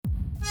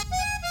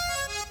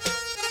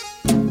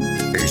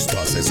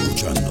Estás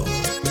escuchando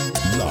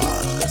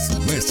las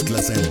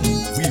mezclas en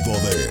vivo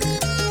de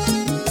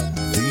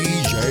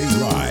DJ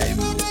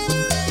Rhyme.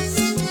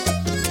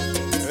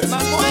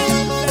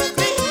 Manuel del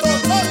Cristo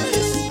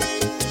Torres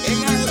en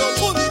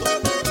Aeropunto.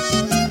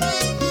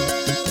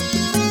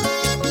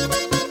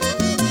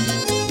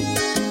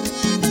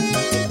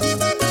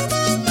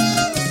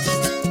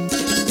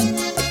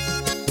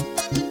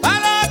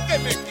 ¿Para qué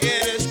me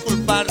quieres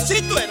culpar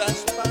si tú eras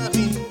para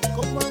mí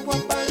como agua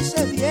para el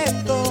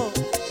sediento?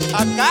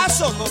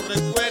 ¿Acaso no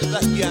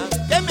recuerdas ya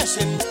que me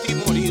sentí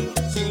morir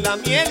sin la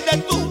miel de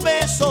tus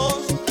besos?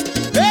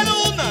 Pero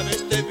una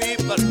vez te vi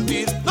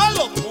partir, no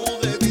lo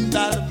pude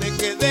evitar, me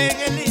quedé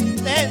en el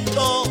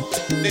intento.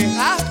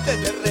 Dejaste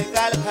de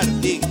regar el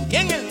jardín y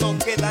en él no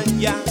quedan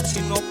ya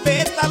sino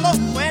pétalos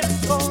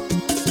muertos.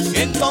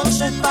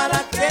 Entonces,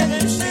 ¿para qué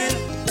decir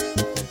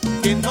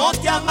que no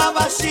te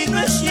amaba si no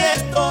es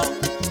cierto?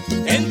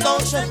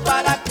 Entonces,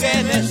 ¿para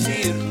qué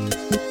decir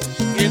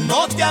que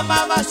no te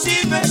amaba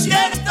si no es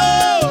cierto?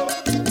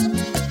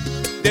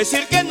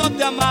 Decir que no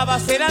te amaba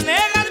será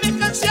negar mis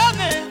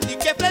canciones y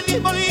que Freddy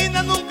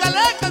Molina nunca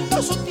le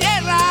cantó su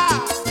tierra.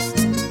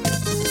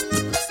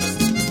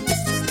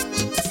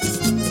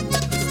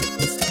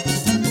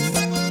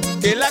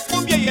 Que la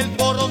cumbia y el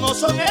porro no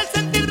son el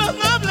sentir más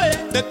noble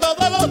de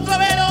todos los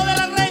traveros de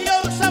la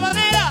región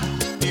sabanera.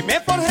 Y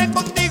me forjé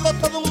contigo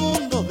todo un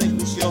mundo de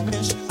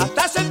ilusiones,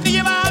 hasta sentí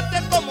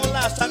llevarte como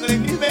la sangre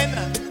en mis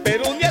venas.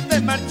 Pero un día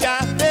te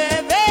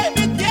marchaste de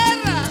mi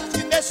tierra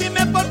sin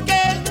decirme por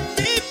qué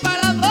ni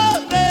para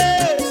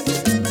dónde.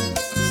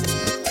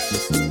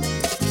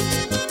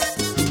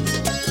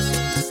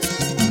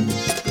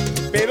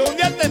 Pero un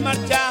día te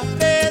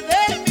marchaste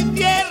de mi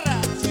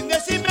tierra sin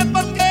decirme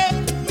por qué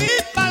ni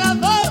para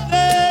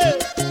dónde.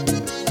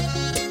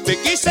 Te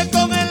quise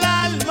con el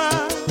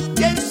alma,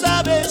 quién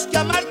sabes que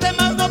amarte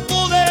más no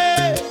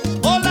pude.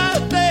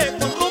 Volaste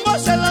con rumbo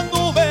hacia la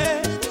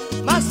nube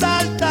más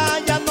alta,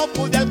 ya no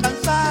pude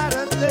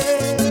alcanzarte.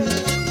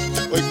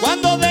 Hoy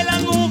cuando de la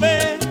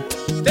nube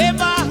te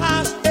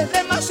bajas es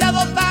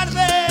demasiado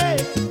tarde.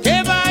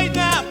 Qué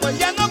vaina, pues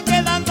ya no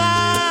queda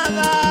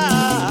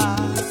nada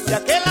de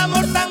aquel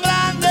amor tan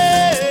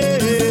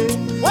grande.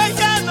 Pues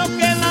ya no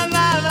queda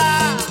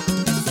nada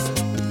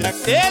de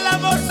aquel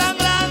amor tan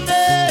grande.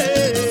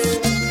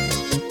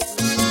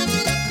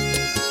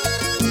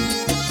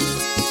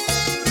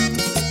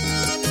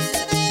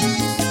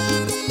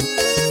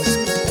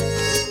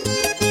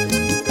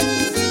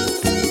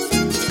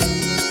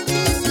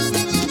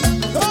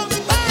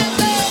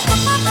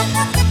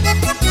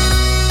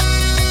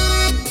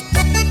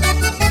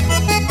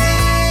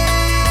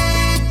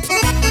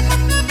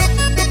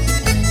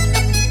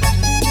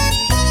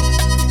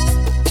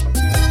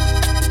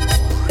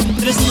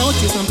 Tres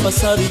noches han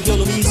pasado y yo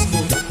lo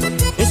mismo.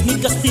 Es mi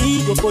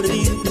castigo por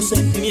herir tus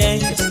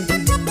sentimientos.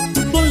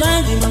 Con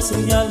lágrimas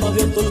en mi alma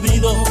abierto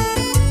olvido.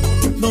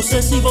 No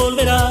sé si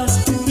volverás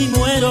y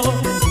muero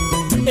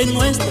en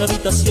nuestra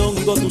habitación.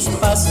 Oigo tus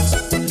pasos.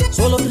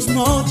 Solo 3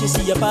 noches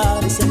y ya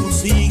parece un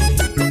siglo.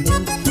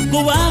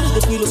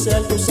 Cobarde fui, lo sé,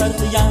 al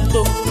causarte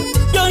llanto.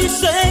 Y hoy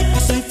sé que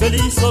soy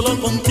feliz solo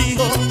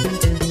contigo.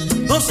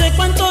 No sé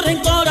cuánto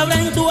rencor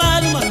habrá en tu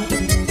alma.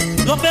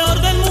 Lo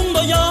peor del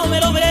mundo yo me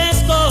lo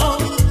merezco.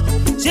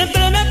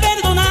 Siempre me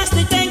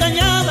perdonaste y te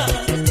engañaba,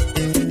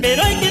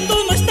 pero hoy que tú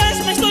no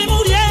estás me estoy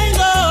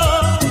muriendo.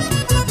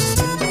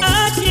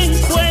 ¿A quién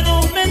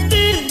puedo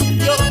mentir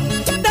yo?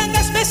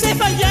 Tantas veces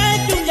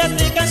fallé que un día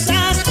te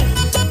cansaste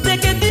de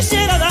que te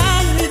hiciera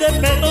daño y de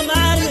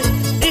perdonarme,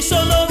 y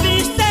solo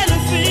viste el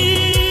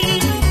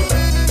fin.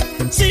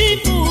 Si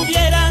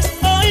pudieras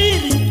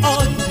oír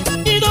hoy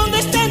y donde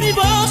esté mi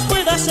voz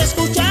puedas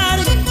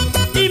escucharme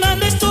y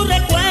mandes tus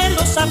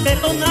recuerdos a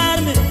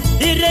perdonarme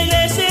y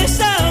regreses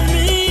a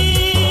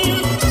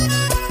mí.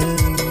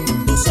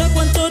 No sé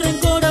cuánto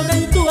rencor habrá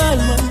en tu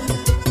alma.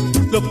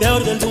 Lo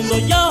peor del mundo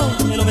yo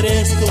me lo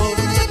merezco.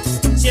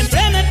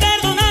 Siempre me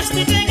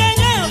perdonaste y te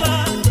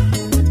engañaba,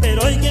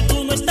 pero hoy que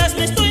tú no estás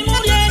me estoy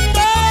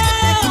muriendo.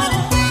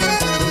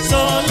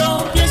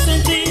 Solo pienso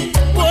en ti,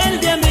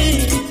 vuelve a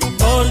mí.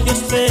 Por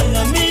Dios ven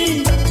a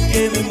mí,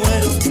 que me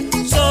muero.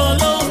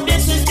 Solo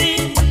pienso en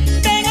ti,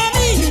 ven a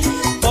mí.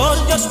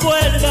 Por Dios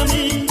vuelve a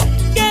mí,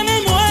 que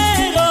me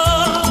muero.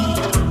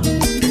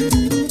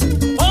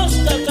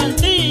 Oscar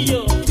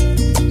Cantillo,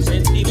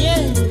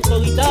 sentimiento,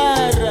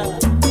 guitarra.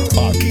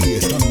 Aquí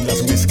están las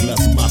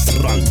mezclas más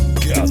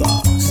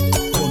rankeadas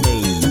con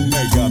el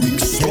mega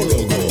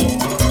mixólogo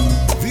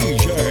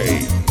DJ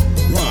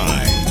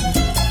Rhyme.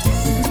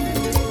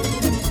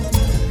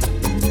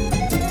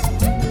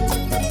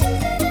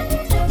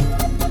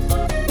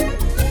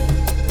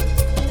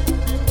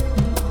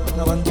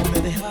 Cuando me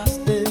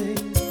dejaste,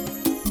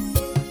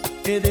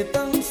 quedé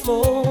tan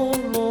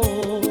solo,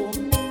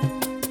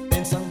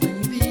 pensando en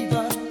mi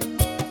vida,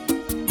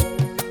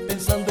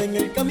 pensando en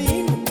el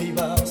camino que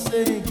iba a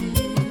seguir.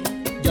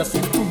 Ya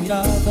sin tu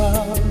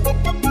mirada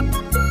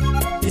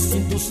y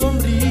sin tu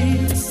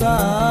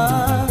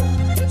sonrisa,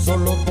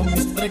 solo con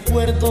mis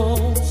recuerdos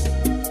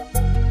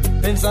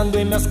pensando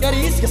en las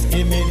caricias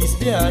que me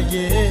diste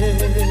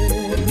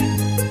ayer.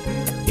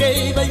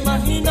 Que iba a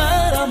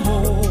imaginar,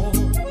 amor,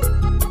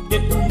 que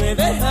tú me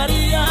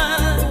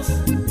dejarías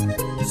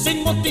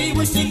sin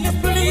motivo y sin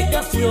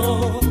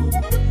explicación,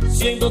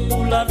 siendo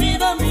tú la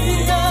vida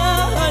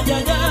mía. Ay,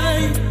 ay,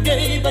 ay,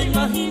 que iba a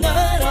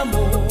imaginar,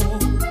 amor,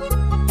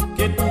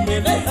 que tú me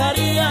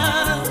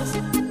dejarías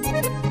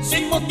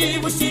sin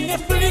motivo y sin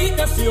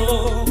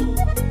explicación,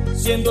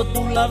 siendo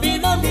tú la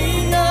vida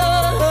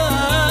mía.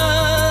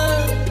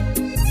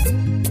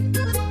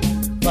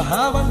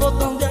 Bajaban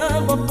gotas de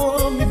agua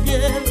por mi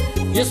piel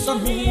y eso a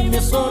mí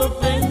me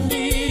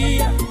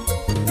sorprendía.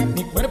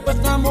 Mi cuerpo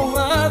está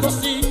mojado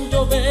sin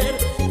llover,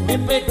 me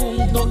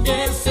pregunto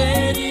qué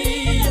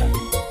sería.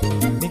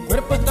 Mi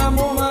cuerpo está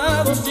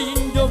mojado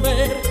sin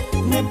llover,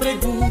 me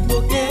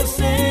pregunto qué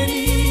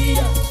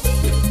sería.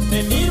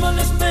 Me miro al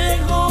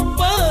espejo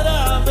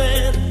para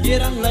ver y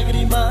eran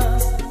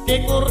lágrimas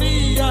que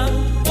corrían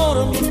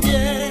por mi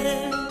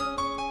piel.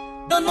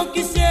 Yo no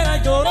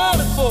quisiera llorar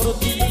por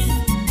ti,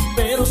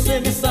 pero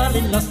se me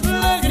salen las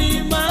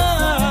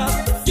lágrimas.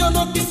 Yo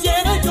no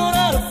quisiera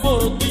llorar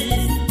por ti,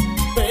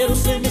 pero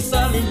se me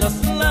salen las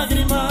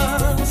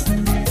lágrimas.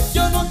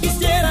 Yo no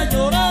quisiera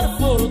llorar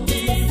por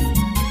ti,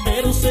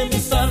 pero se me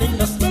salen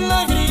las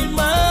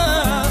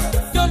lágrimas.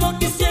 Yo no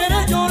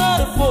quisiera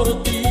llorar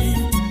por ti,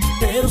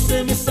 pero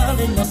se me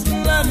salen las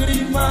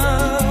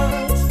lágrimas.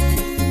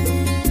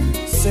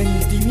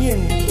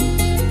 Sentimientos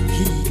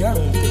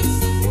gigantes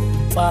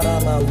para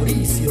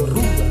Mauricio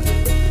Ruda.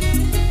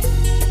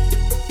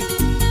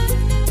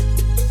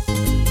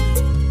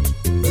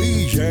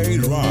 DJ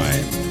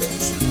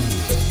Rhymes.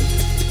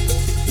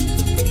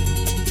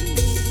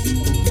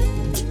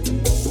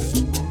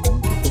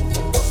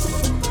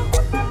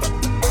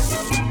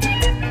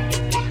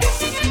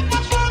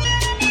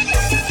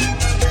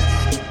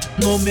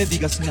 No me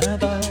digas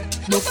nada,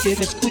 no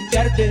quiero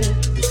escucharte.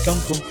 Busca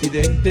un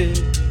confidente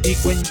y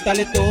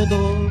cuéntale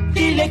todo.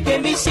 Dile que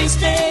me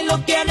hiciste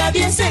lo que a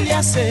nadie se le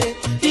hace.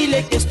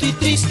 Dile que estoy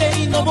triste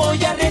y no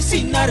voy a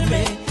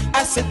resignarme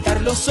a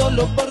aceptarlo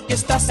solo porque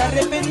estás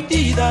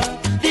arrepentida.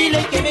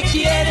 Dile que me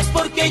quieres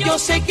porque yo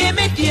sé que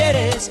me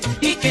quieres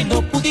y que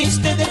no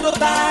pudiste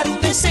derrotar un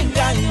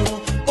desengaño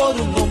por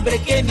un hombre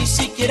que ni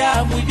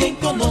siquiera muy bien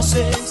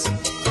conoces.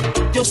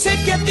 Yo sé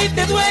que a ti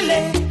te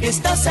duele, que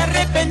estás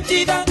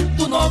arrepentida.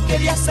 Tú no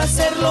querías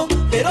hacerlo,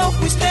 pero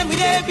fuiste muy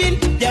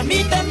débil. Y a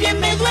mí también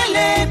me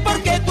duele,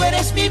 porque tú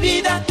eres mi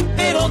vida.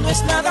 Pero no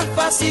es nada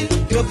fácil,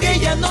 creo que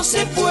ya no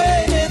se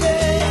puede.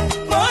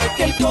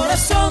 Porque el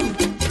corazón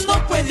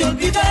no puede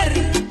olvidar.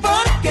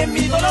 Porque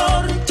mi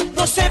dolor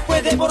no se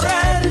puede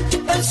borrar.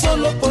 Tan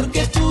solo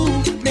porque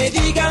tú me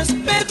digas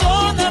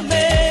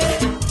perdóname.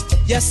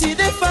 Y así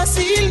de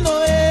fácil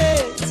no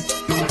es.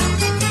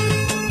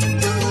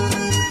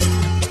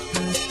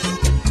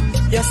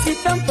 Y así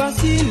tan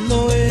fácil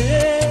no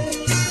es.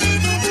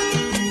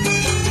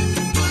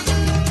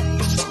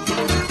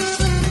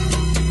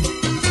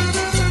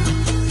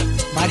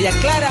 María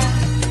Clara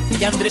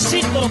y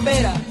Andresito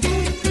Lopera,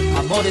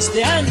 amores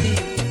de Andy.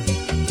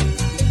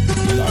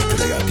 La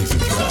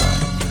creatividad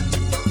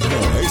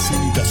no es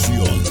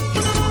imitación.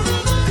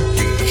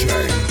 DJ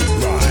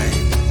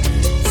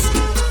Rhymes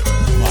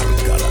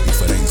marca la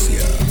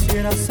diferencia.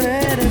 Quisiera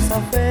ser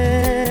esa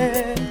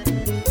fe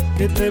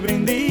que te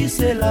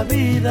brindice la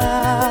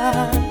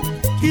vida.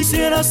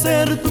 Quisiera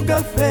ser tu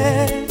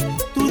café,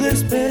 tu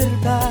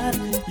despertar,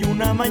 y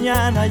una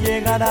mañana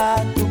llegar a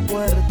tu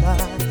puerta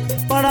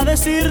para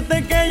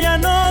decirte que ya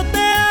no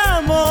te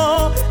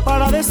amo,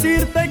 para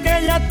decirte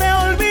que ya te he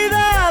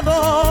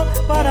olvidado,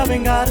 para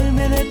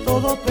vengarme de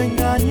todo tu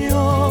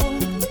engaño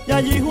y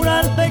allí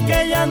jurarte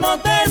que ya no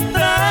te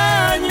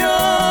extraño.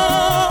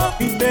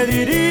 Y te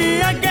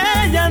diría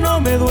que ya no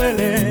me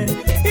duele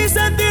y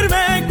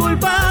sentirme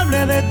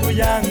culpable de tu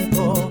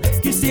llanto.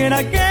 Quisiera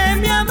que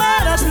me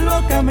amaras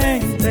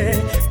locamente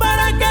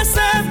para que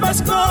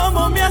sepas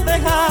cómo me has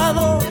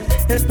dejado.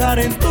 Estar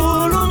en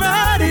tu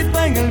lugar y tú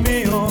en el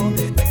mío,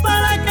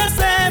 para que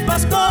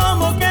sepas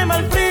cómo quema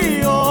el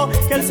frío.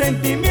 Que el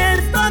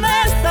sentimiento de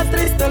esta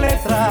triste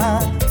letra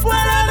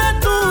fuera de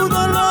tu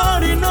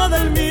dolor y no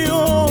del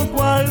mío.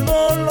 ¿Cuál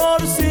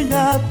dolor si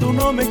ya tú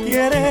no me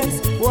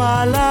quieres?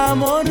 ¿Cuál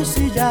amor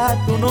si ya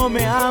tú no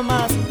me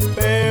amas?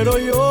 Pero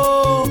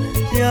yo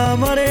te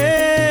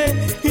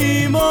amaré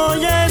y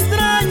voy a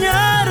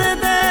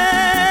extrañarte.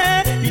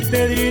 Y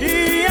te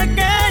diría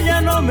que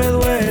ya no me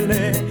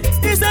duele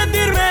y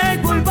sentirme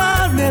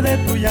culpable de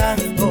tu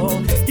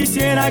llanto.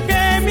 Quisiera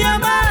que me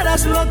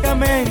amaras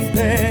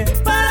locamente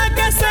para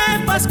que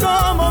sepas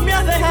cómo me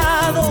has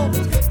dejado.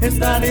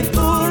 Estar en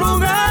tu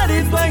lugar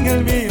y tú en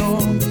el mío,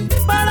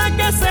 para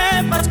que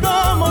sepas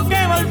cómo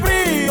quema el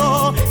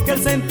frío. Que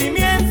el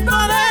sentimiento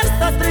de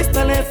esta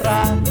triste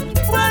letra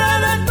fuera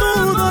de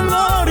tu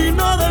dolor y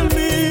no del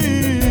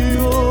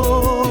mío.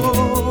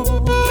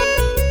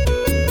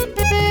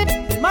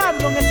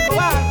 Marlon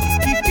Escobar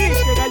y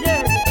Quique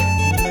Gallego,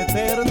 la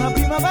eterna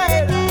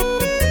primavera.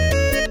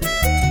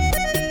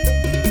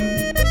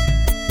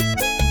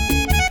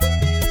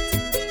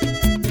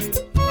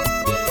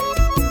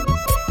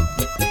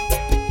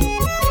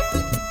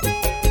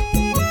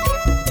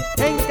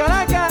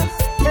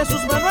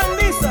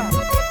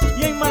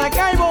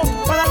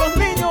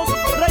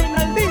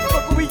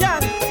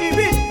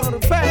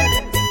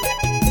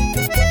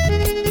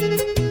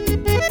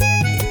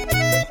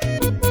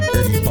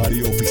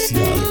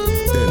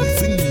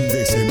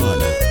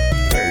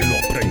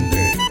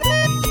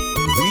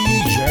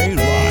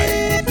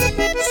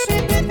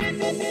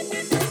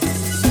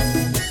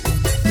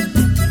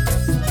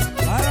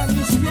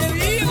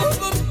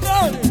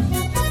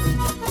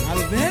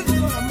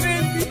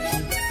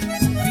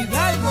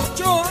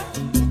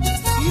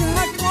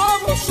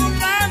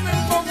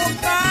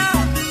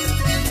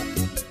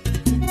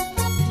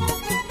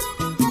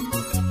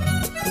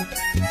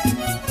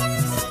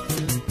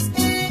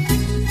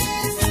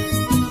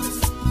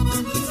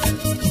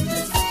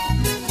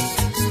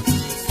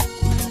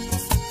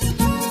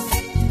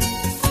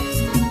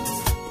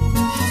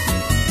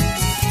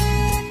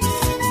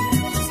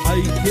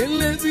 Hay quien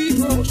le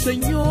dijo,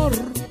 Señor,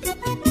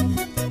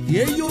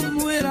 que ellos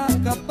no era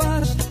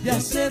capaz de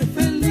hacer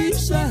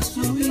feliz a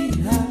su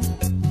hija.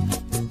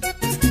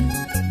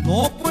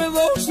 No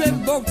puedo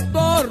ser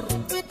doctor,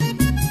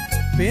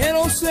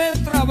 pero sé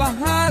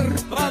trabajar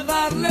para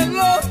darle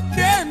lo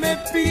que me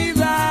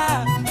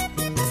pida.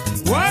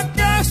 ¿O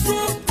acaso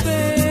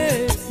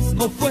usted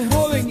no fue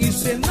joven y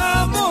se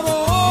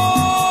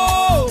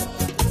enamoró?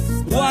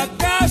 ¿O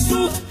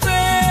acaso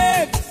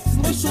usted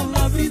no hizo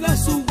la vida a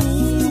su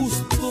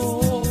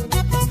gusto?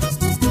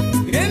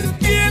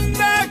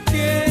 Entienda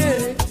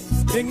que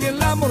en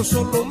el amor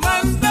solo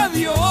manda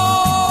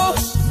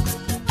Dios.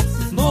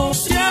 No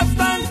sea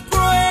tan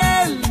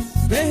cruel,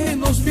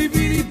 déjenos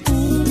vivir y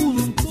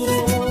punto.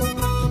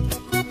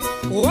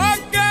 ¿O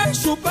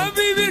acaso para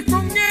vivir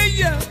con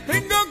ella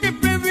tengo que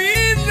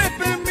pedirle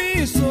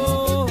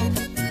permiso?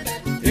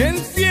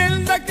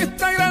 Entienda que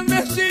está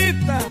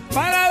grandecita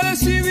para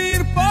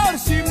decidir por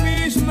sí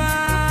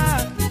misma.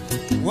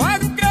 ¿O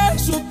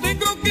acaso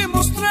tengo que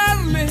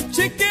mostrarle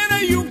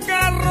chequera y un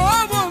carro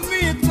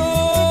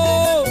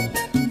bonito?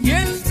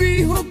 ¿Quién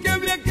dijo que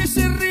había que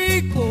ser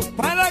rico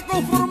para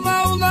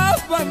conformar una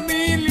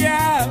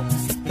familia?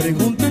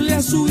 Pregúntele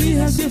a su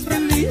hija si es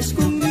feliz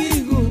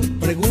conmigo.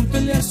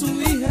 Pregúntele a su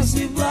hija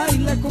si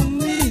baila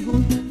conmigo.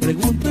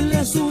 Pregúntele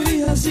a su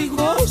hija si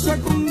goza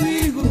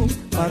conmigo,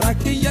 para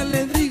que ella